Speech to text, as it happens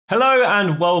Hello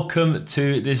and welcome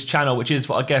to this channel, which is,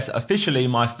 I guess, officially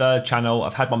my third channel.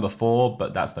 I've had one before,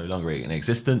 but that's no longer in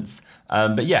existence.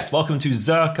 But yes, welcome to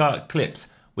ZerkaaClips,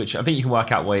 which I think you can work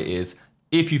out what it is.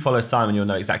 If you follow Simon, you'll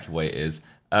know exactly what it is.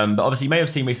 But obviously, you may have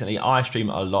seen recently, I stream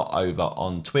a lot over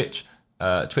on Twitch,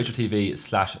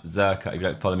 twitch.tv/Zerkaa, if you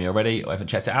don't follow me already or haven't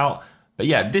checked it out. But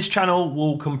yeah, this channel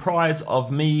will comprise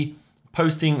of me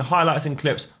posting highlights and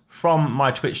clips from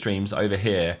my Twitch streams over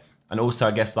here. And also,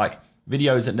 I guess, like,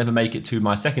 videos that never make it to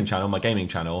my second channel, my gaming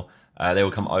channel, they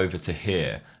will come over to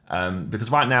here. Because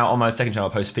right now on my second channel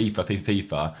I post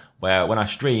FIFA, where when I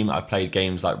stream I've played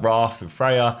games like Raft and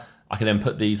Freya. I can then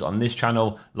put these on this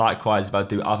channel. Likewise, if I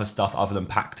do other stuff other than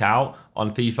Packed Out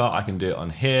on FIFA, I can do it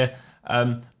on here.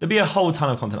 There'll be a whole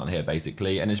ton of content on here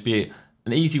basically, and it'll be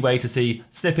an easy way to see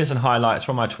snippets and highlights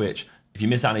from my Twitch. If you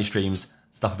miss out on any streams,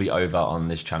 stuff will be over on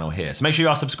this channel here. So make sure you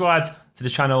are subscribed to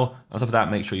this channel. On top of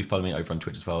that, make sure you follow me over on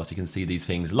Twitch as well so you can see these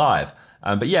things live.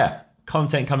 But yeah,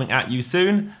 content coming at you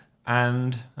soon.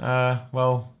 And,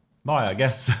 well, bye, I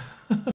guess.